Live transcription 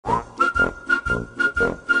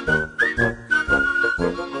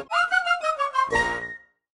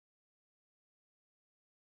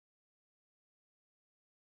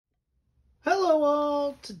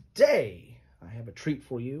treat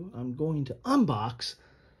for you. I'm going to unbox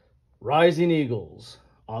Rising Eagles,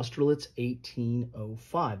 Austerlitz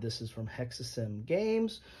 1805. This is from Hexasim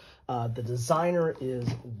Games. The designer is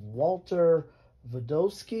Walter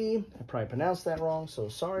Vejdovsky. I probably pronounced that wrong, so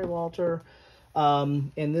sorry, Walter.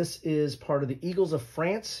 And this is part of the Eagles of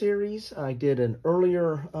France series. I did an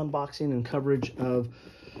earlier unboxing and coverage of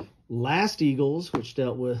Last Eagles, which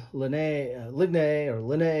dealt with Ligne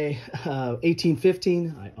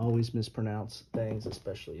 1815. I always mispronounce things,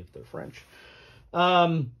 especially if they're French.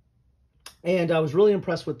 And I was really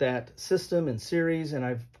impressed with that system and series, and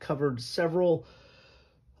I've covered several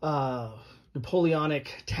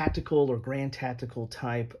Napoleonic tactical or grand tactical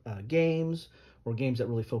type games, or games that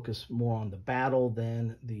really focus more on the battle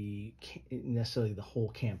than necessarily the whole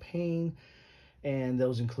campaign. And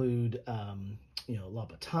those include, La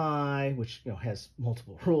Bataille, which has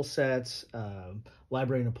multiple rule sets,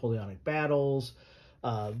 Library of Napoleonic Battles,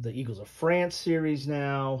 the Eagles of France series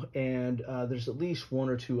now, and there's at least one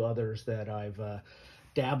or two others that I've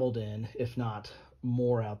dabbled in, if not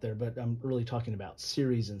more out there, but I'm really talking about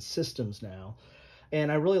series and systems now.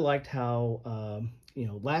 And I really liked how,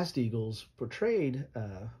 Last Eagles portrayed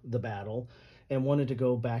the battle and wanted to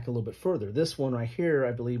go back a little bit further. This one right here,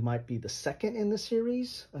 I believe, might be the second in the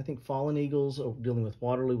series. I think Fallen Eagles, dealing with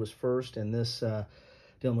Waterloo, was first, and this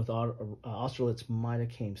dealing with Austerlitz might have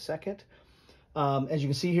came second. As you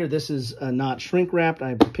can see here, this is not shrink wrapped.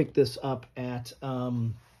 I picked this up at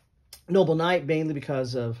Noble Knight, mainly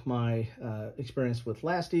because of my experience with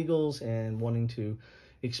Last Eagles and wanting to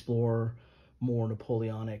explore more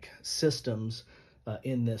Napoleonic systems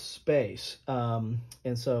in this space.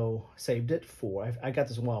 And so saved it for, I got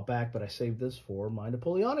this a while back, but I saved this for my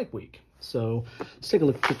Napoleonic week. So let's take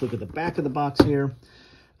a quick look at the back of the box here.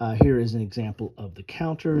 Here is an example of the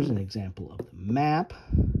counters, an example of the map.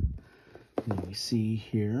 And we see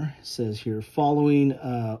here, it says here, following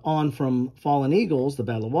on from Fallen Eagles, the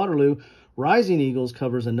Battle of Waterloo, Rising Eagles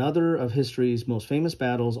covers another of history's most famous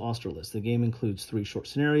battles, Austerlitz. The game includes 3 short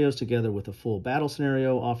scenarios together with a full battle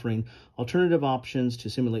scenario, offering alternative options to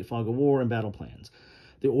simulate fog of war and battle plans.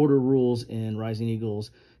 The order rules in Rising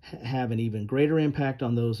Eagles have an even greater impact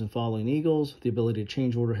on those in Fallen Eagles. The ability to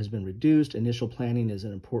change order has been reduced. Initial planning is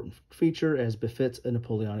an important feature, as befits a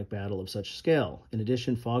Napoleonic battle of such scale. In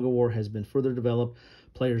addition, fog of war has been further developed.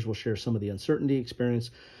 Players will share some of the uncertainty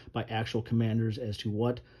experienced by actual commanders as to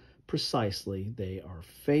what precisely they are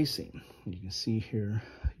facing. You can see here,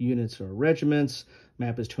 units are regiments.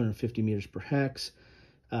 Map is 250 meters per hex,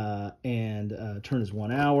 and turn is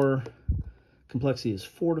 1 hour. Complexity is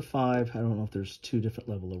 4 to 5. I don't know if there's 2 different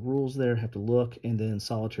level of rules there. Have to look. And then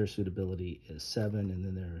solitaire suitability is 7. And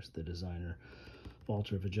then there's the designer,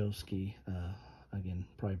 Walter Vejdovsky. Again,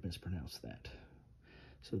 probably mispronounced that.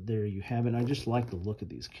 So there you have it. I just like the look of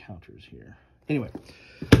these counters here. Anyway,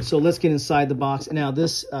 so let's get inside the box. Now,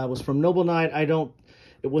 this was from Noble Knight.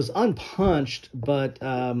 It was unpunched, but,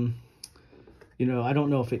 I don't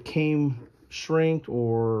know if it came shrinked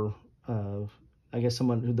or, I guess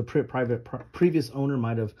the previous owner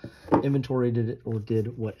might have inventoried it or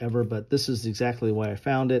did whatever, but this is exactly why I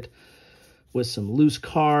found it, with some loose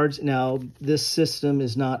cards. Now, this system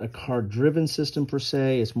is not a card-driven system per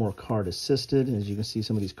se. It's more card-assisted. As you can see,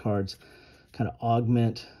 some of these cards kind of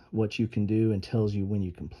augment what you can do and tells you when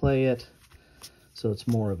you can play it. So it's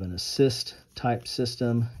more of an assist type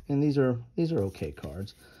system. And these are okay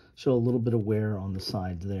cards. Show a little bit of wear on the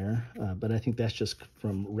side there, but I think that's just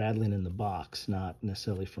from rattling in the box, not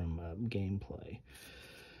necessarily from gameplay.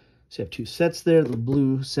 So you have 2 sets there. The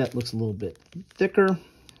blue set looks a little bit thicker.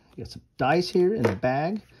 You got some dice here in the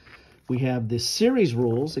bag. We have the series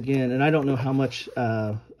rules again, and I don't know how much,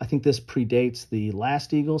 I think this predates the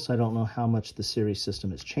Last Eagle, so I don't know how much the series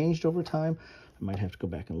system has changed over time. I might have to go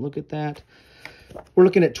back and look at that. We're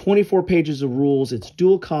looking at 24 pages of rules. It's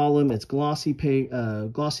dual column, it's glossy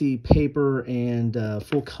paper, and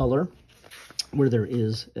full color, where there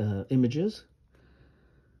is images.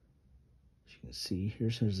 As you can see,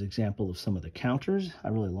 here's an example of some of the counters. I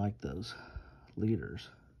really like those leaders.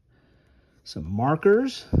 Some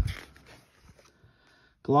markers.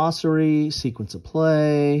 Glossary, sequence of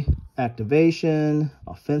play, activation,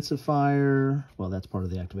 offensive fire. Well, that's part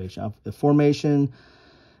of the activation. Formation,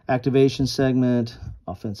 activation segment,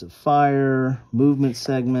 offensive fire, movement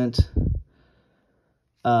segment,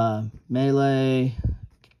 melee,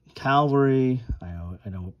 cavalry. I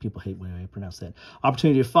know people hate when I pronounce that.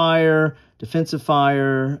 Opportunity to fire, defensive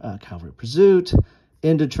fire, cavalry pursuit,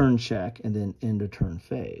 end of turn check, and then end of turn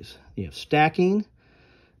phase. You have stacking.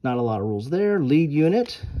 Not a lot of rules there. Lead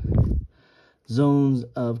unit, Zone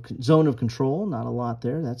of control, not a lot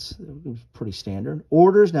there. That's pretty standard.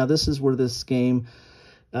 Orders. Now this is where this game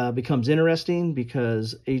becomes interesting,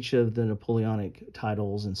 because each of the Napoleonic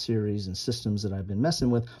titles and series and systems that I've been messing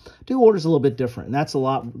with do orders a little bit different. And that's a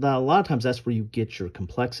lot of times that's where you get your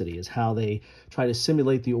complexity, is how they try to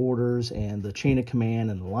simulate the orders and the chain of command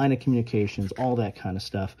and the line of communications, all that kind of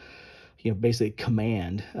stuff. You know, basically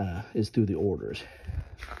command is through the orders.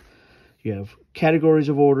 You have categories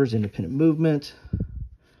of orders: independent movement,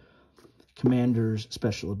 commander's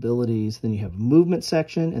special abilities. Then you have movement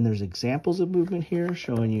section, and there's examples of movement here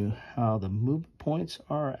showing you how the movement points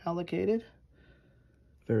are allocated.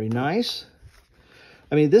 Very nice.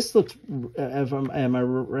 I mean, this looks, and my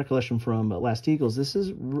recollection from Last Eagles, this is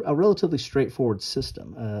a relatively straightforward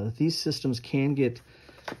system. These systems can get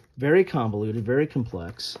very convoluted, very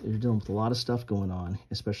complex. You're dealing with a lot of stuff going on,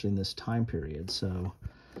 especially in this time period. So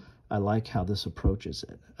I like how this approaches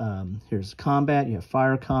it. Here's combat. You have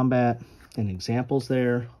fire combat and examples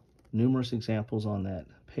there. Numerous examples on that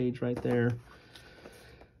page right there.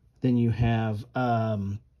 Then you have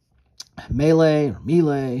melee or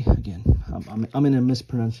melee. Again, I'm in a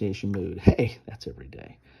mispronunciation mood. Hey, that's every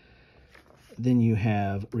day. Then you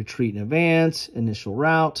have retreat and advance, initial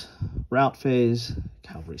route, route phase,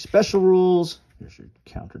 cavalry special rules. Here's your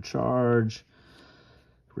counter charge,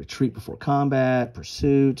 retreat before combat,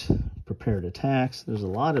 pursuit, prepared attacks. There's a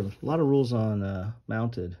lot of rules on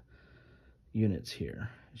mounted units here,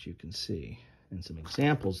 as you can see, and some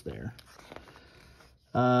examples there.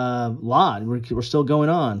 We're still going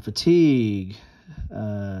on. Fatigue,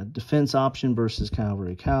 defense option versus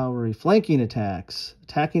cavalry, flanking attacks,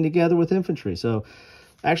 attacking together with infantry. So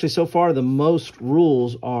actually, so far, the most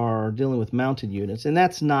rules are dealing with mounted units, and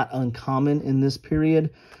that's not uncommon in this period,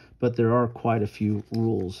 but there are quite a few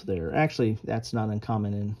rules there. Actually, that's not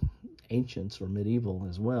uncommon in ancients or medieval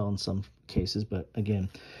as well in some cases, but again,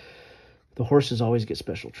 the horses always get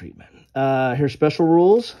special treatment. Here's special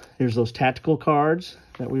rules. Here's those tactical cards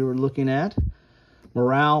that we were looking at.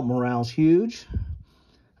 Morale's huge.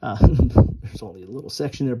 There's only a little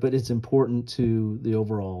section there, but it's important to the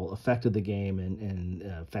overall effect of the game and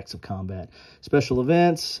effects of combat. Special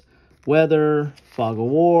events, weather, fog of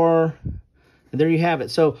war, and there you have it.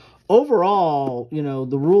 So overall, you know,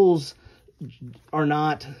 the rules are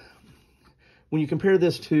not, when you compare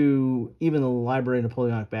this to even the Library of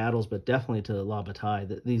Napoleonic Battles, but definitely to La Bataille,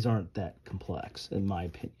 these aren't that complex, in my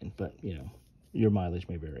opinion. But, you know, your mileage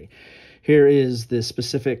may vary. Here is the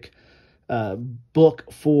specific book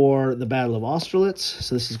for the Battle of Austerlitz.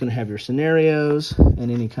 So this is going to have your scenarios and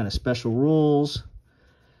any kind of special rules.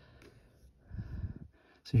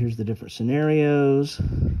 So here's the different scenarios.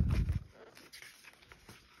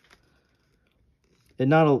 And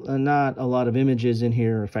not a lot of images in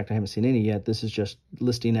here. In fact, I haven't seen any yet. This is just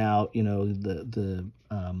listing out, you know, the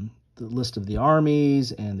list of the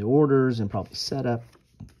armies and the orders and probably setup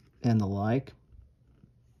and the like.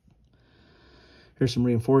 Here's some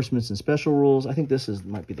reinforcements and special rules. I think this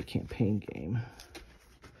might be the campaign game.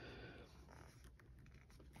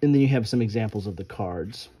 And then you have some examples of the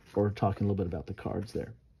cards, or talking a little bit about the cards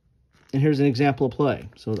there. And here's an example of play.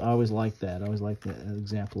 So I always like that. I always like the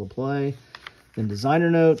example of play. Then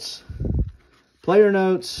designer notes, player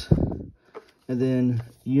notes, and then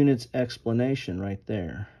units explanation right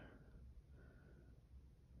there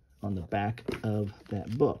on the back of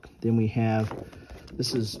that book. Then we have,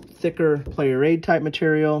 this is thicker player aid type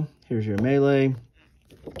material. Here's your melee.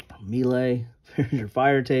 Here's your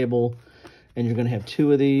fire table. And you're going to have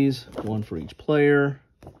 2 of these, one for each player.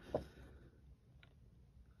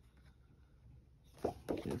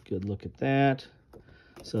 Get a good look at that.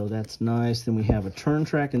 So that's nice. Then we have a turn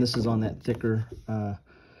track, and this is on that thicker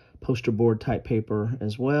poster board type paper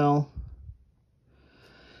as well.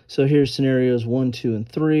 So here's scenarios 1, 2, and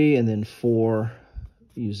 3, and then 4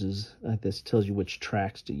 uses, this tells you which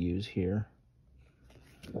tracks to use here.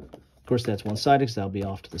 Of course, that's one-sided because that'll be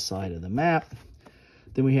off to the side of the map.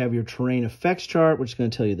 Then we have your terrain effects chart, which is going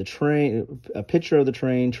to tell you the terrain, a picture of the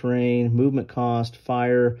terrain, movement cost,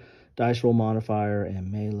 fire, dice roll modifier,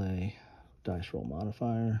 and melee dice roll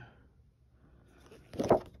modifier.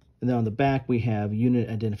 And then on the back, we have unit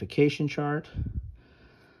identification chart.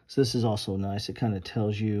 So this is also nice. It kind of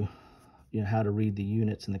tells you, how to read the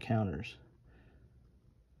units and the counters.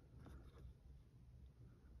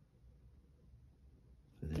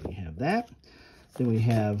 So then we have that. Then we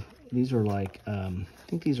have, these are like, I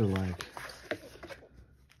think these are like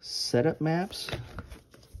setup maps.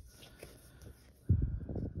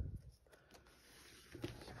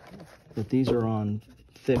 But these are on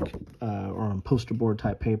thick or on poster board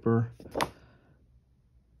type paper.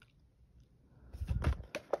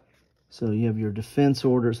 So you have your defense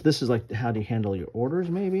orders. This is like how do you handle your orders,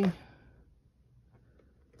 maybe.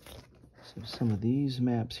 So some of these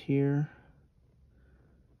maps here.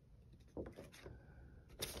 So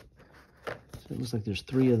it looks like there's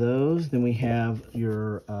 3 of those. Then we have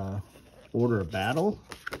your order of battle.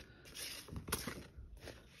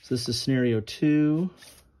 So this is scenario 2.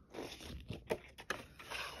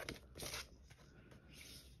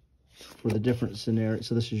 For the different scenarios.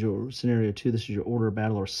 So this is your scenario 2. This is your order of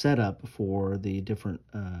battle or setup for the different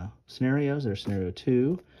scenarios. There's scenario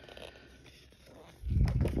 2.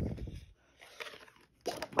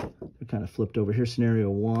 We kind of flipped over here.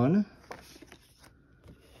 Scenario 1.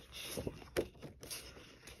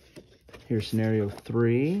 Here's scenario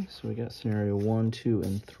 3. So we got scenario 1, 2,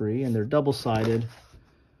 and 3, and they're double-sided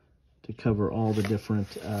to cover all the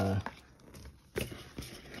different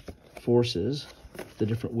forces. The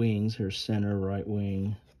different wings. Here's center, right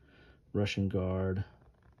wing, Russian guard.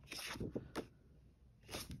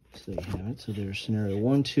 So you have it. So there's scenario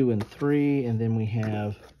 1, 2, and 3, and then we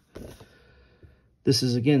have, this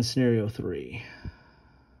is again scenario 3.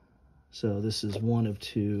 So this is 1 of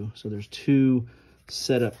 2. So there's 2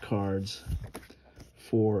 setup cards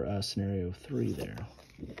for scenario 3 there.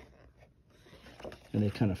 And they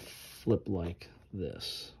kind of flip like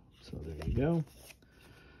this. So there you go.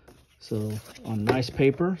 So on nice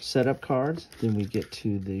paper, setup cards. Then we get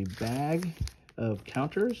to the bag of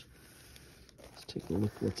counters. Let's take a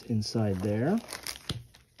look what's inside there.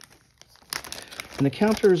 And the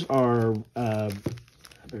counters are, I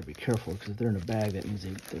better be careful because if they're in a bag, that means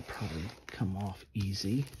they probably come off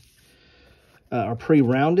easy. Are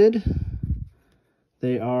pre-rounded.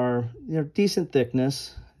 They're decent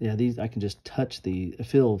thickness. Yeah, these I can just touch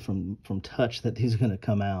feel from touch that these are going to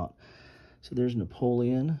come out. So there's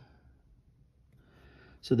Napoleon.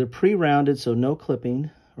 So they're pre-rounded, so no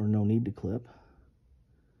clipping or no need to clip.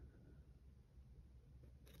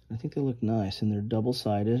 I think they look nice, and they're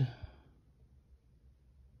double-sided.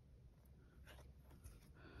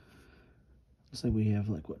 Looks like we have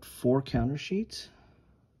like what, 4 counter sheets.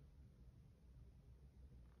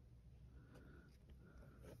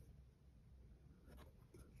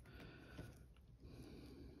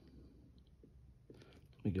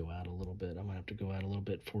 Let me go out a little bit. I might have to go out a little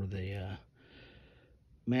bit for the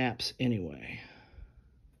maps anyway.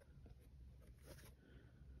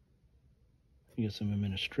 You get some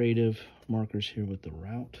administrative markers here with the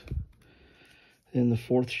route. Then the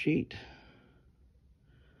 4th sheet.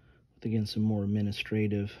 With again some more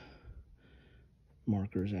administrative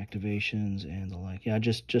markers, activations, and the like. Yeah,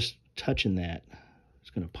 just touching that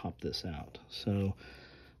is going to pop this out. So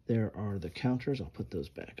there are the counters. I'll put those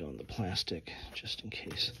back on the plastic just in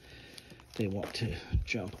case they want to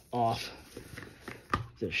jump off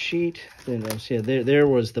the sheet. Then see, there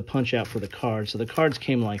was the punch out for the cards. So the cards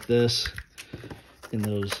came like this in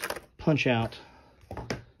those punch out.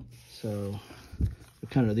 So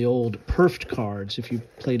kind of the old perfed cards. If you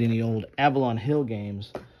played any old Avalon Hill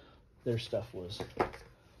games, their stuff was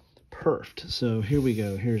perfed. So here we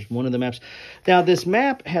go. Here's one of the maps. Now this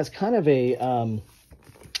map has kind of a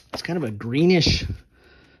it's kind of a greenish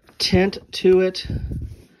tint to it,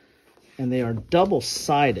 and they are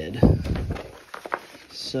double-sided.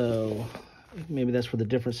 So maybe that's for the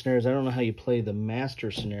different scenarios. I don't know how you play the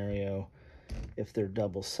master scenario if they're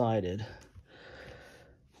double-sided.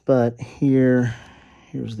 But here's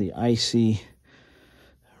the icy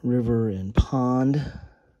river and pond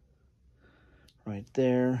right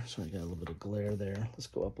there. So I got a little bit of glare there. Let's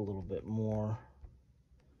go up a little bit more.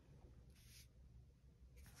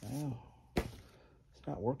 Oh, it's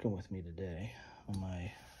not working with me today on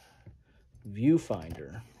my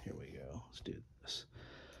viewfinder. Here we go. Let's do this.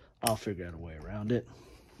 I'll figure out a way around it.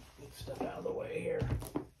 Move stuff out of the way here.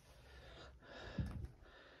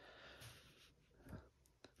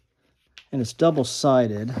 And it's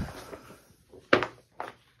double-sided.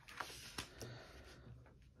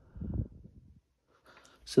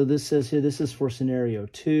 So this says here, this is for scenario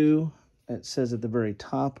 2. It says at the very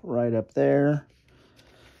top, right up there.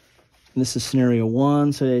 And this is scenario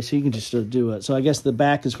 1, so you can just do it. So I guess the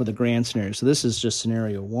back is for the grand scenario. So this is just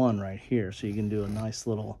scenario 1 right here. So you can do a nice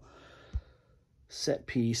little set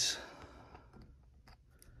piece.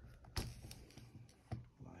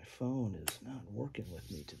 My phone is not working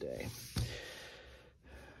with me today.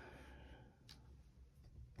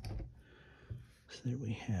 So there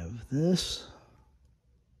we have this.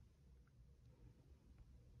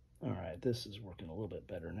 All right, this is working a little bit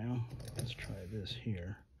better now. Let's try this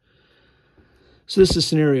here. So this is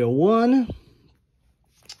scenario 1.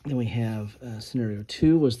 Then we have scenario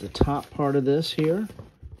 2 was the top part of this here.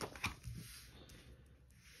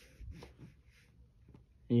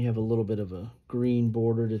 And you have a little bit of a green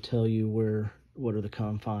border to tell you what are the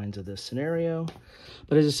confines of this scenario.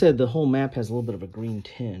 But as I said, the whole map has a little bit of a green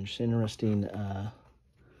tinge. Interesting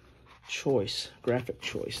choice, graphic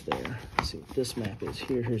choice there. Let's see what this map is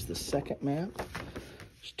here. Here's the second map.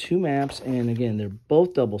 There's two maps, and again, they're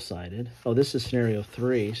both double-sided. Oh, this is scenario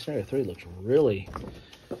 3. Scenario 3 looks really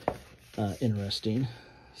interesting.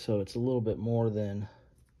 So it's a little bit more than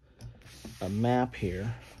a map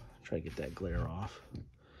here. Try to get that glare off.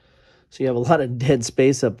 So you have a lot of dead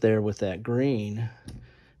space up there with that green,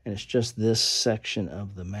 and it's just this section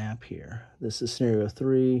of the map here. This is scenario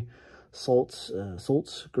 3,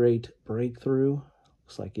 Salt's Great Breakthrough.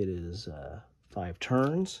 Looks like it is 5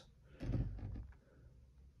 turns.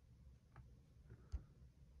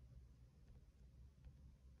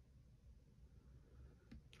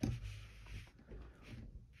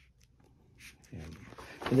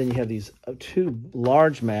 And then you have these two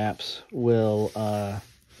large maps will,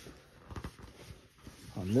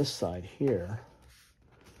 on this side here,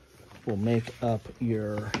 will make up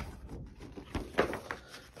your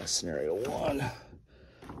scenario 1.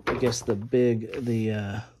 I guess the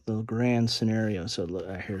grand scenario. So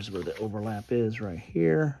here's where the overlap is right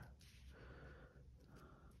here.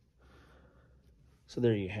 So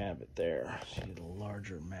there you have it there. So you get a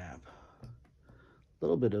larger map. A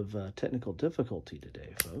little bit of technical difficulty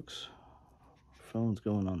today, folks. Phone's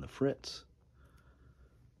going on the fritz.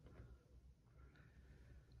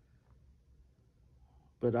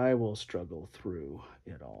 But I will struggle through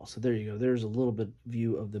it all. So there you go. There's a little bit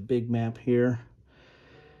view of the big map here.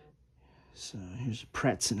 So here's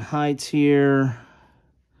Pratzen Heights here.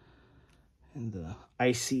 And the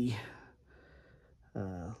icy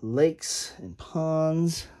lakes and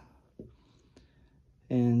ponds.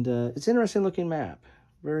 And it's an interesting looking map.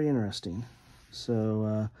 Very interesting.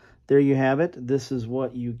 So there you have it. This is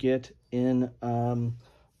what you get in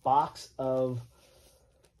box of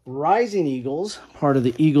Rising Eagles, part of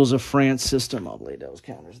the Eagles of France system. I'll lay those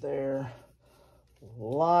counters there. A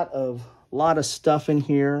lot of stuff in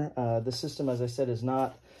here. The system, as I said,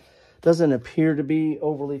 doesn't appear to be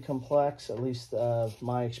overly complex. At least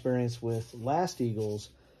my experience with last Eagles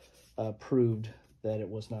proved that it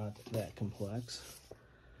was not that complex.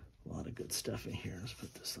 A lot of good stuff in here. Let's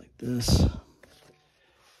put this like this.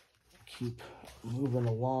 Keep moving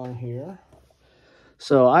along here.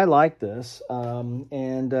 So I like this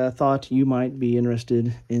and thought you might be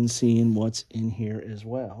interested in seeing what's in here as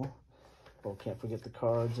well. Oh, can't forget the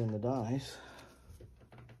cards and the dice.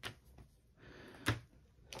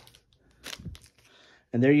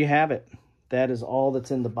 And there you have it. That is all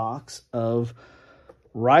that's in the box of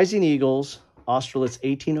Rising Eagles, Austerlitz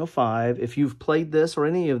 1805. If you've played this or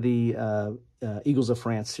any of the Eagles of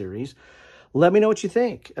France series, let me know what you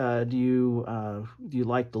think. Do you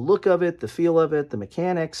like the look of it, the feel of it, the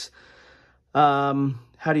mechanics?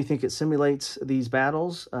 How do you think it simulates these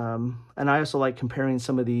battles? And I also like comparing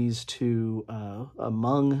some of these to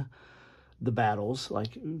among the battles,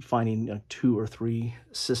 like finding 2 or 3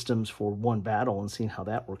 systems for one battle and seeing how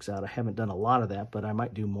that works out. I haven't done a lot of that, but I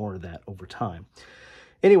might do more of that over time.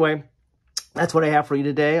 Anyway, that's what I have for you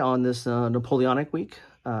today on this Napoleonic week.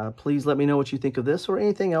 Please let me know what you think of this or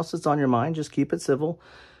anything else that's on your mind. Just keep it civil.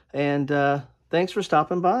 And thanks for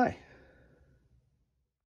stopping by.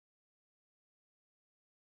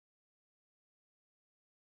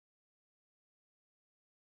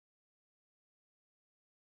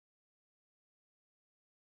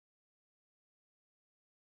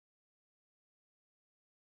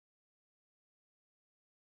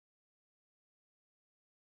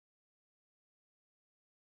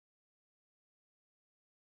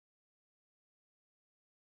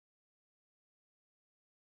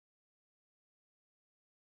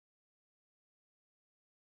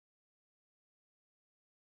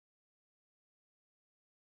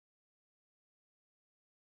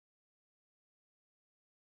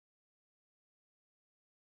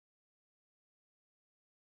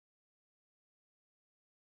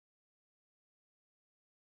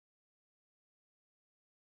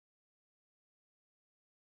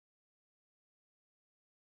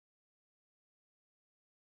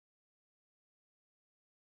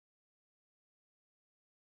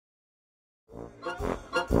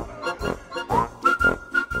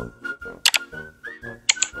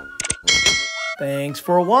 Thanks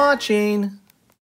for watching.